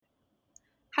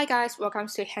Hi guys, welcome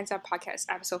to Hands Up Podcast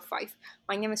episode 5.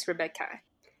 My name is Rebecca.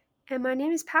 And my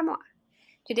name is Pamela.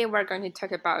 Today we're going to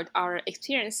talk about our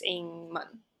experience in MUN.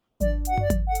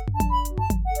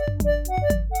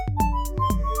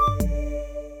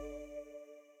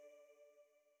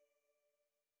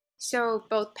 So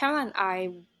both Pamela and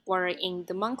I were in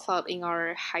the MUN club in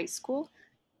our high school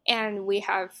and we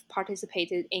have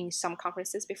participated in some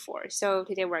conferences before. So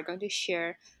today we're going to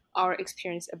share our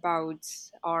experience about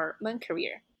our MUN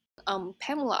career.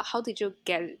 Pamela, how did you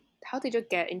get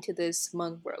into this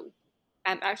MUN world?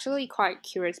 I'm actually quite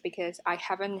curious because I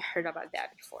haven't heard about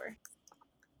that before.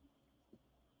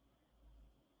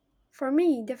 For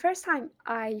me, the first time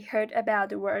I heard about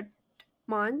the word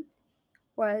Mon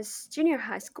was junior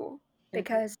high school Mhm.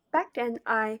 because back then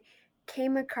I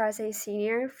came across a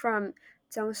senior from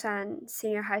Zhongshan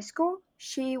Senior High School.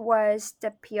 She was the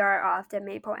PR of the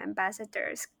Maple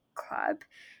Ambassadors Club.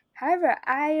 However,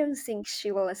 I don't think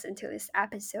she will listen to this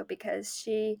episode because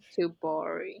Too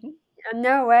boring.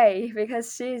 no way,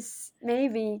 because she's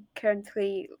maybe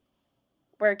currently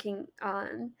working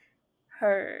on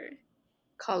her.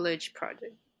 College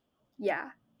project.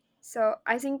 Yeah. So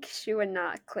I think she would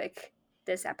not click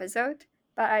this episode,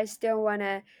 but I still want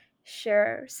to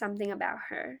share something about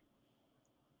her.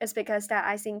 It's because that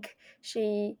I think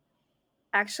she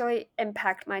actually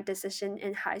impact my decision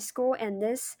in high school, and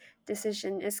this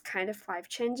decision is kind of life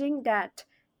changing that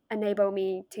enabled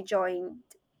me to join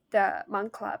the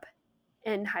monk club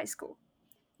in high school.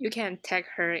 You can tag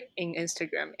her in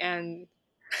Instagram and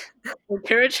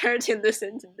encourage her to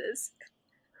listen to this.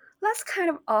 That's kind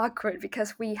of awkward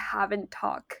because we haven't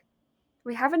talked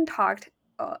for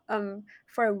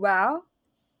a while.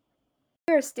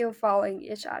 We're still following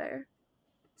each other.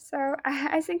 So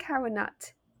I think I would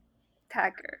not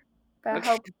tag her, but I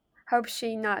Okay. hope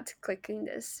she not clicking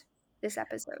this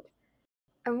episode.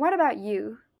 And what about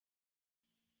you?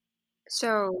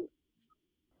 So,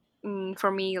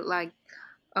 for me,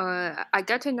 I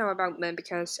got to know about men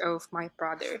because of my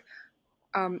brother.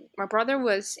 My brother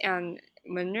was an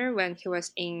Munner when he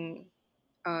was in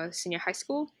senior high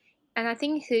school, and I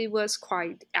think he was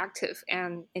quite active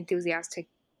and enthusiastic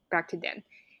back then.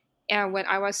 And when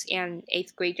I was an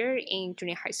eighth grader in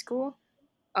junior high school,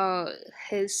 uh,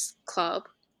 his club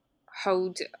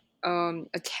hold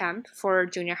a camp for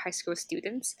junior high school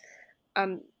students.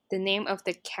 Um, the name of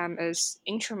the camp is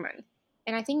Instrument,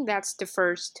 and I think that's the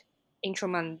first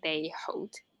Instrument they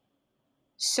hold.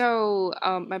 So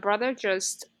my brother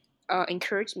just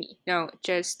encouraged me, no,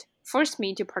 just forced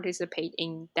me to participate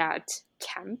in that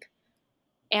camp.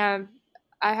 And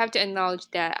I have to acknowledge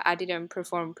that I didn't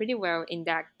perform pretty well in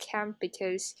that camp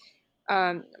because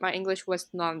my English was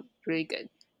not really good.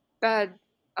 But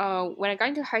when I got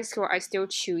into high school, I still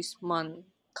choose MUN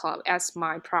club as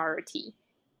my priority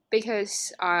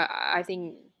because I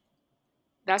think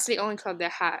that's the only club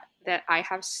that I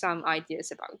have some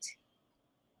ideas about.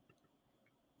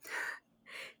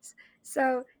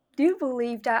 So, do you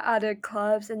believe that other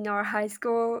clubs in our high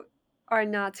school are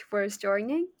not worth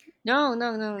joining? No,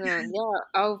 no, no, no. They're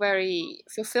all very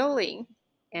fulfilling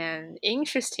and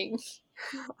interesting.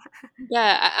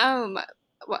 Yeah,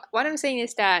 what I'm saying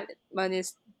is that MUN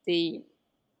is the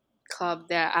club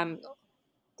that I'm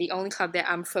the only club that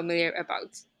I'm familiar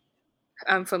about.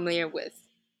 I'm familiar with.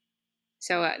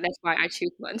 So that's why I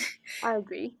choose one. I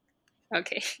agree.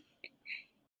 Okay.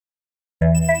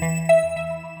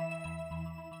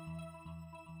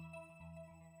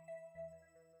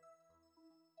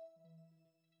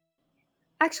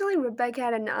 Actually,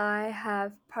 Rebecca and I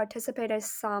have participated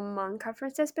some monk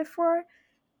conferences before.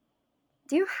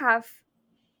 Do you have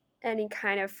any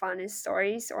kind of fun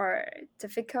stories or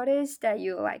difficulties that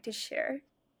you would like to share?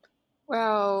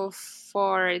 Well,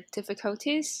 for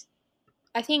difficulties,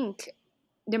 I think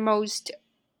the most,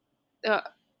 uh,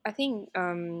 I think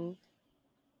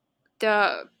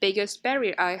the biggest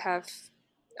barrier I have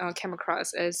come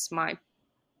across is my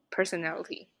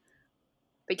personality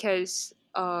because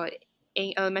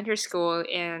in elementary school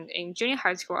and in junior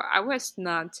high school, I was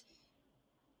not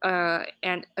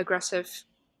an aggressive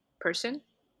person.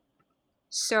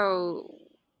 So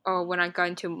when I got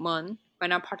into MUN,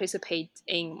 when I participate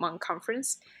in MUN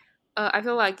conference, I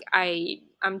feel like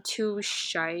I'm too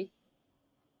shy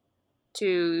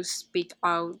to speak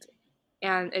out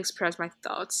and express my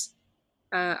thoughts.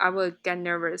 I will get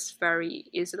nervous very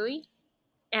easily,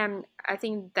 and I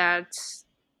think that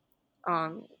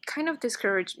kind of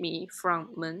discouraged me from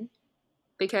MUN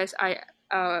because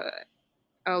uh,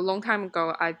 a long time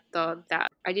ago I thought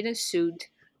that I didn't suit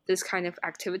this kind of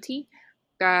activity,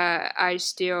 but I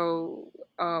still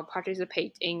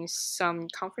participate in some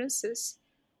conferences.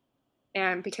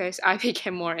 and because I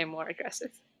became more and more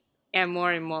aggressive and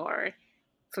more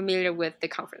familiar with the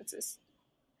conferences.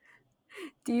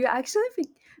 Do you actually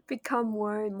become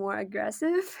more and more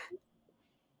aggressive?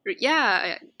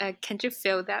 Yeah, can't you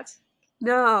feel that?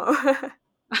 No.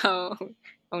 Oh,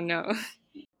 oh no.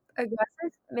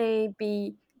 Aggressive may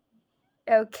be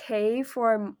okay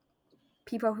for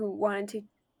people who wanted to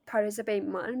participate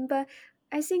more, but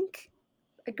I think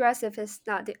aggressive is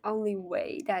not the only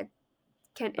way that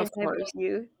can Of enable course.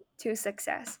 you to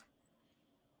success.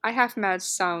 I have met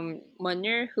some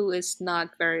Munir who is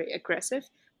not very aggressive,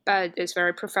 but is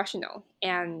very professional.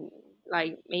 And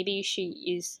like maybe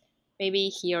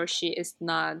he or she is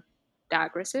not that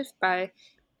aggressive, but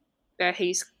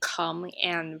he's calm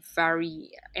and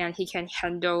and he can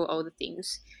handle all the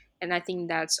things. And I think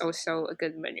that's also a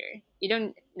good Munir. You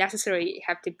don't necessarily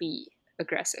have to be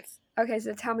aggressive. Okay,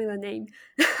 so tell me the name.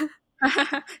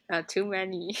 Too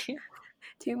many.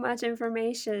 Too much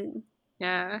information.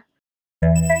 Yeah.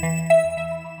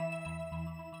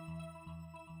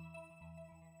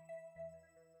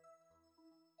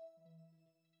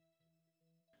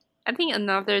 I think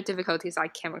another difficulties I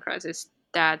came across is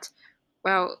that,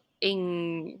 well,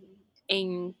 when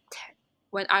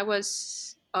I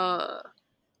was a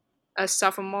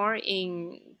sophomore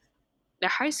in the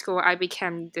high school, I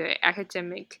became the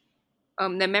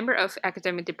member of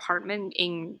academic department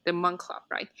in the monk club,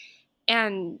 right?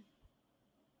 And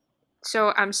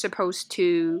so I'm supposed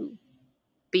to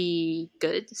be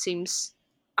good since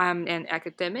I'm an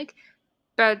academic,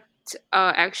 but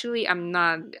actually I'm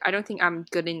not. I don't think I'm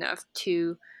good enough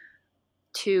to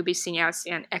be seen as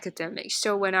an academic.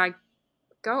 So when I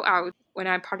go out, when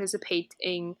I participate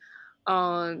in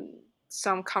um,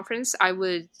 some conference, I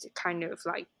would kind of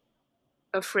like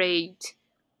afraid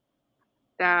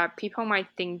that people might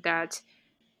think that,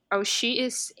 oh, she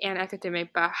is an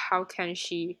academic, but how can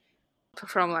she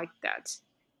perform like that?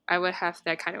 I would have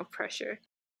that kind of pressure.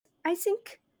 I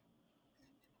think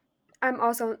I'm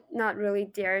also not really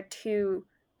there to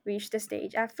reach the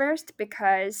stage at first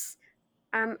because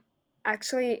I'm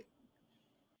actually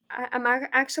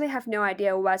actually have no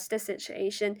idea what's the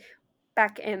situation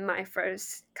back in my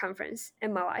first conference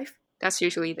in my life. That's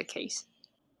usually the case.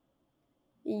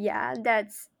 Yeah,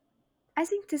 that's I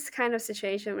think this kind of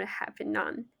situation will happen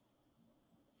on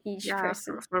each Yeah,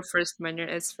 person. for first minute,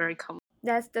 it's very common.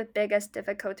 That's the biggest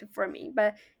difficulty for me.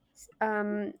 But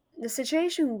the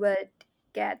situation would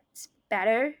get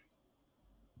better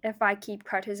if I keep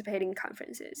participating in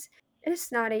conferences.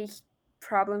 It's not a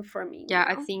problem for me Yeah,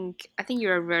 now. I think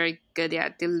you're very good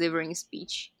at delivering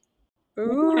speech.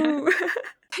 Ooh,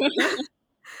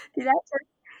 did I just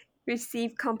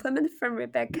receive compliment from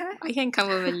Rebecca? I can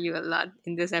compliment you a lot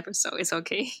in this episode. It's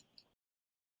okay.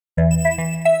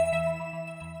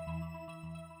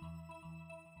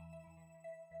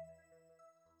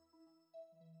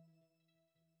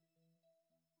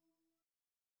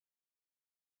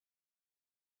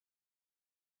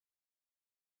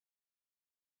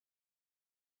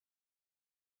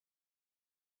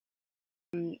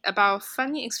 About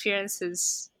funny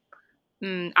experiences,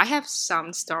 I have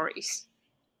some stories.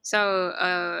 So,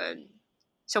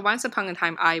 so once upon a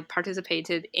time, I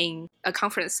participated in a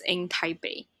conference in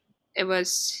Taipei. It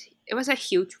was a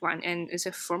huge one and it's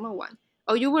a formal one.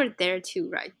 Oh, you were there too,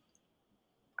 right?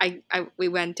 I we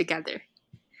went together.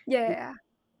 Yeah,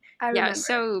 I Yeah. remember.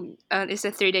 So it's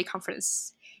a 3 day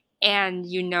conference, and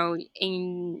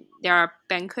in there are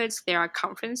banquets, there are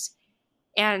conference,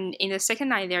 and in the second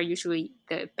night there are usually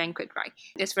the banquet, right?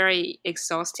 It's very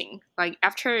exhausting. Like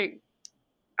after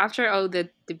all the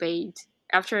debate,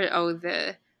 after all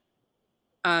the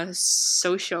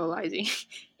socializing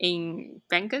in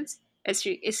banquets, it's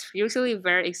usually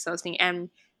very exhausting. And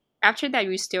after that,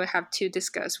 you still have to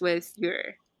discuss with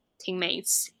your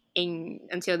teammates in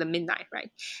until the midnight,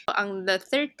 right? On the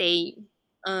third day,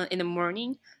 in the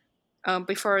morning,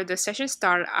 before the session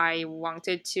started, I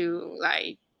wanted to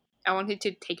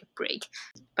take a break,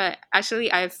 but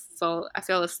actually I fell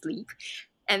asleep,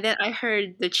 and then I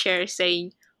heard the chair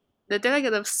saying, "The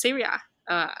delegate of Syria."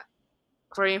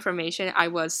 For your information, I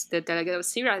was the delegate of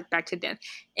Syria back to then,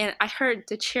 and I heard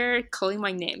the chair calling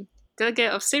my name,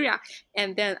 delegate of Syria,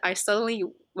 and then I suddenly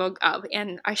woke up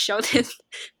and I shouted,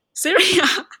 "Syria!"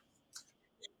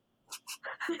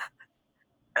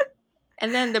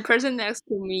 And then the person next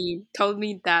to me told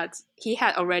me that he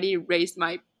had already raised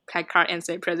my placard and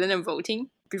said "President voting"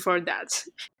 before that.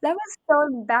 That was so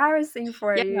embarrassing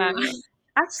for Yeah, you.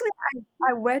 Actually,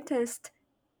 I witnessed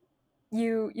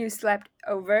you slept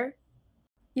over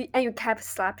and you kept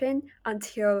sleeping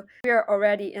until we are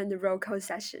already in the roll call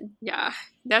session. yeah,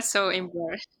 that's so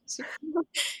embarrassing.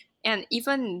 And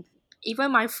even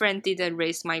even my friend didn't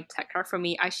raise my placard for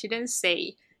me. I shouldn't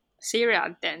say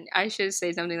Syria then. I should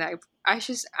say something like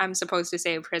I'm supposed to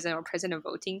say president or president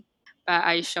voting, but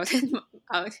I shouted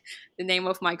out the name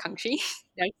of my country.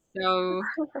 That's so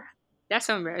that's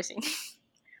so embarrassing.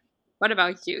 What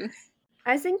about you?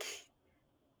 I think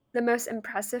the most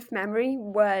impressive memory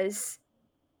was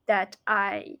that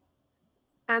I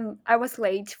was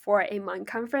late for a MON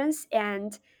conference,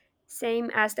 and same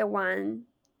as the one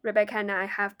Rebecca and I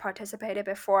have participated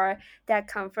before, that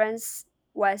conference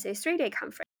was a 3-day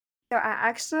conference. So I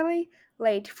actually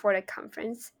late for the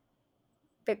conference,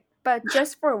 but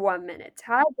just for 1 minute.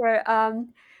 However,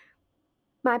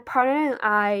 my partner and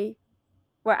I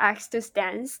were asked to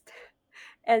stand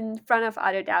in front of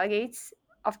other delegates.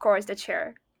 Of course, the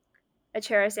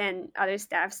chairs and other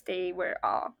staffs, they were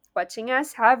all watching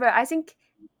us. However, I think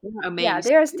yeah, Amazed.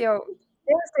 there are still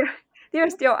there are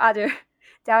still other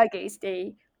delegates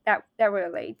that were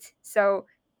late. So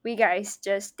we guys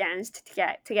just danced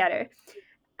together.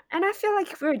 And I feel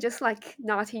like we were just like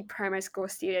naughty primary school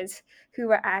students who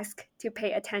were asked to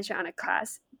pay attention on a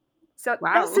class. So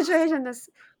that Wow. situation is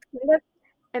kind of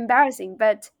embarrassing,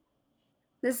 but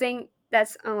the thing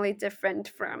that's only different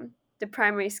from the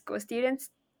primary school students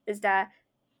is that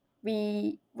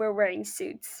we were wearing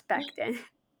suits back then.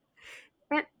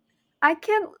 And I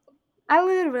can I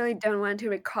literally don't want to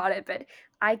record it, but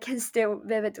I can still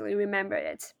vividly remember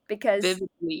it because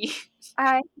Vividly.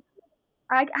 I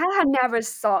I had never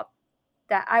thought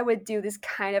that I would do this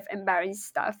kind of embarrassing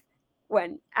stuff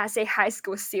when as a high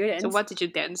school So student. what did you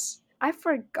dance? I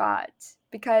forgot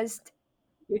because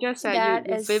You just said that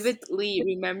you is vividly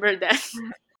remember that.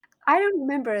 I don't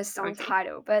remember the song Okay.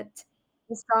 title, but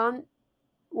the song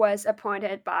was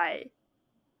appointed by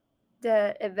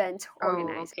the event Oh,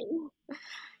 organizer.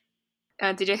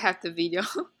 okay. Did you have the video?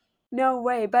 No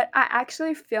way, but I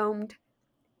actually filmed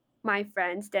my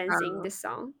friends dancing Uh, the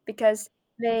song because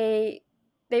they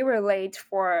they were late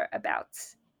for about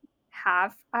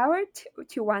half hour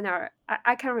to 1 hour.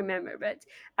 I can't remember, but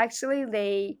actually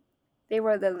they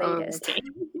were the oh, latest. okay.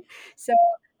 So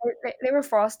they were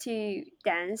forced to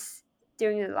dance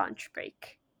during the lunch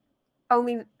break. I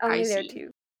Only there see.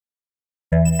 too.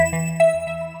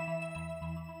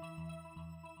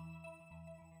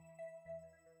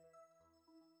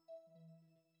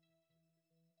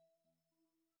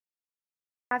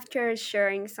 After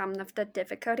sharing some of the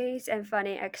difficulties and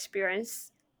funny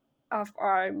experience of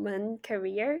our Mun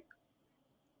career,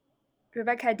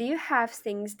 Rebecca, do you have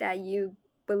things that you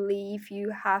believe you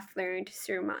have learned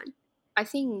through Mun? I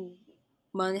think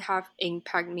money have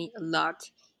impacted me a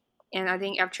lot. And I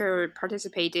think after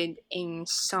participating in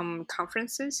some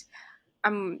conferences,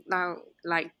 I'm now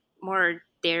like more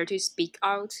dare to speak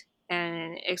out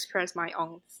and express my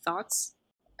own thoughts.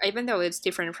 Even though it's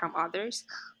different from others,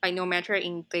 like no matter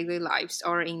in daily lives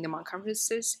or in the monk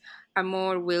conferences, I'm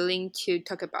more willing to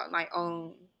talk about my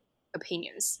own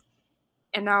opinions.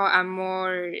 And now I'm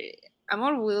more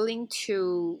willing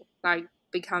to like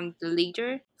become the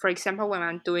leader. For example, when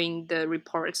I'm doing the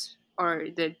reports or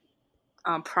the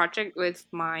project with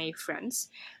my friends,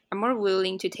 I'm more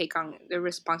willing to take on the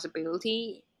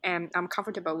responsibility and I'm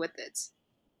comfortable with it.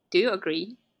 Do you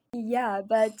agree? Yeah,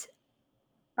 but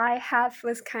I have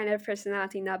this kind of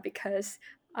personality not because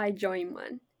I joined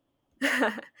Mun.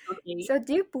 Okay. So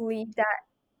do you believe that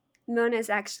Mun is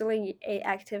actually a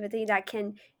activity that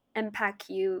can impact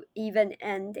you even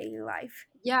in daily life?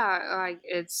 Yeah, like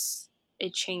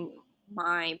it changed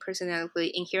my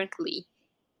personality inherently.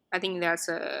 I think that's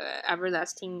a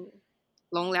everlasting,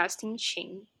 long lasting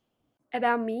change.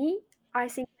 About me, I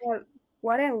think that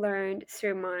what I learned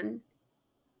through Mun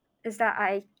is that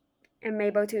I am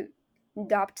able to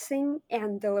adopt things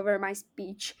and deliver my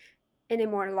speech in a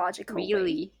more logical way.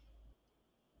 Really?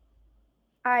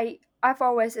 I've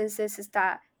always insisted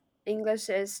that English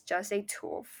is just a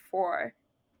tool for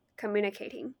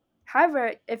communicating.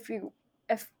 However, if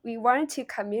we wanted to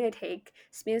communicate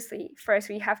smoothly, first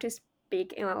we have to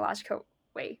speak in a logical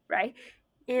way, right?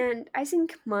 And I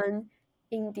think Mun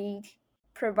indeed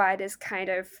provide this kind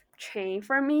of training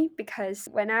for me because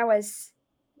when I was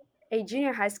a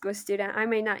junior high school student, I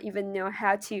may not even know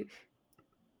how to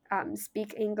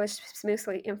speak English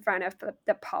smoothly in front of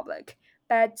the public.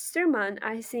 But through Mun,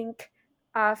 I think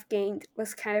I've gained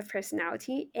this kind of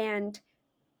personality, and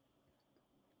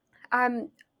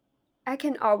um, I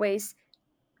can always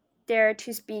dare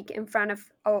to speak in front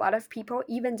of a lot of people,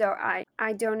 even though I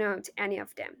don't know any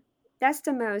of them. That's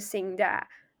the most thing that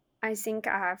I think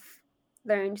I've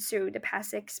learned through the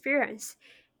past experience.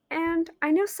 And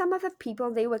I know some of the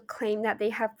people they would claim that they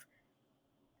have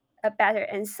a better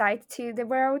insight to the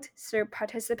world through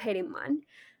participating one.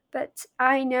 but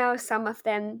I know some of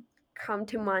them come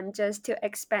to Mon just to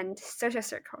expand social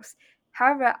circles.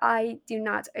 However, I do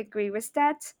not agree with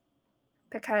that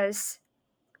because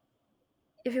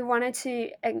if you wanted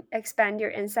to expand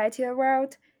your insight to the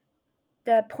world,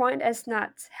 the point is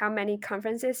not how many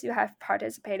conferences you have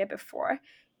participated before,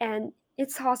 and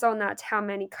it's also not how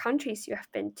many countries you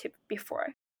have been to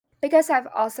before. Because I've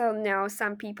also know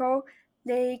some people,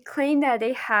 they claim that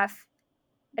they have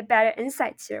a better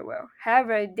insight to the world.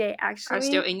 However, they Are still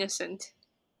actually, innocent,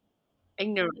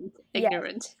 ignorant, yes,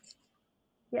 ignorant.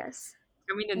 yes.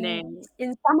 Tell me the name.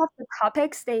 In some of the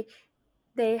topics,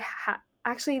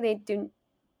 actually they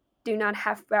do not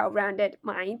have well-rounded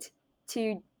mind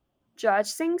to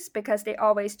judge things because they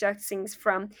always judge things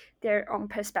from their own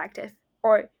perspective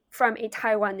or from a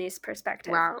Taiwanese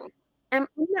perspective. Wow. And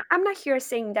I'm not here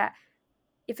saying that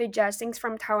if you judge things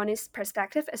from Taiwanese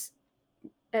perspective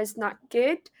is not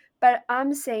good, but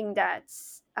I'm saying that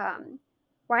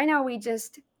why not we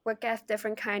just look at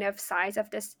different kind of sides of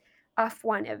this of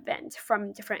one event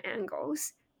from different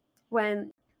angles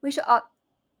when we should all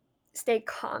stay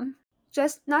calm,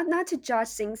 just not to judge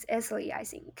things easily, I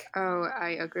think. Oh,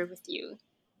 I agree with you.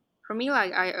 For me,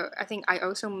 like I think I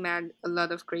also met a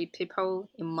lot of great people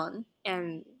in Mon,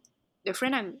 and the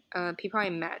people I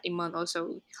met in Mon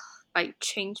also like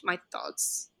changed my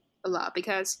thoughts a lot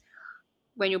because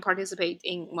when you participate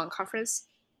in one conference,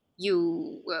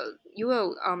 you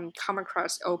will come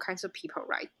across all kinds of people,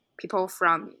 right? People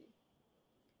from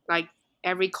like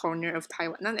every corner of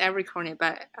Taiwan, not every corner,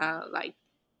 but like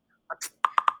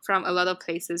from a lot of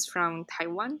places from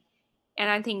Taiwan, and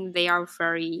I think they are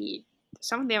very.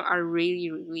 Some of them are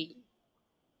really really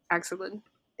excellent.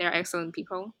 They're excellent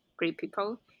people, great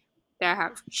people that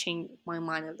have changed my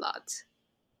mind a lot,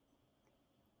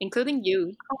 including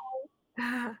you.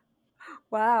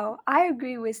 Wow, I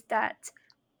agree with that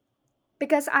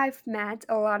because I've met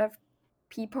a lot of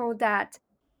people that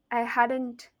I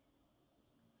hadn't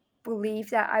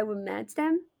believed that I would meet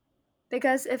them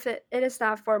because if it is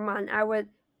not for Mon, I would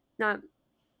not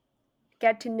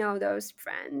get to know those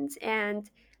friends, and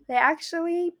they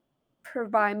actually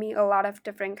provide me a lot of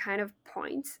different kind of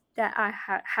points that I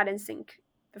hadn't think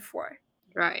before.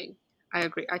 Right. I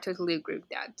agree. I totally agree with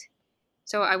that.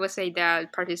 So I would say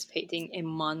that participating in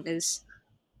MON is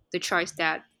the choice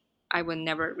that I will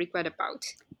never regret about.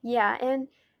 Yeah, and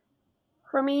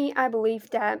for me, I believe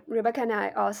that Rebecca and I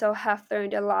also have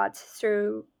learned a lot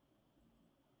through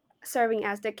serving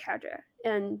as the cadre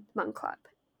in Mon Club.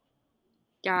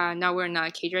 Yeah, now we're not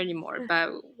a caterer anymore,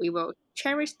 but we will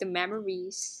cherish the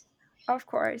memories. Of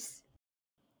course.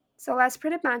 So that's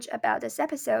pretty much about this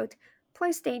episode.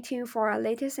 Please stay tuned for our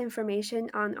latest information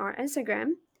on our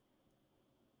Instagram.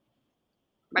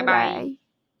 Bye Bye bye. bye.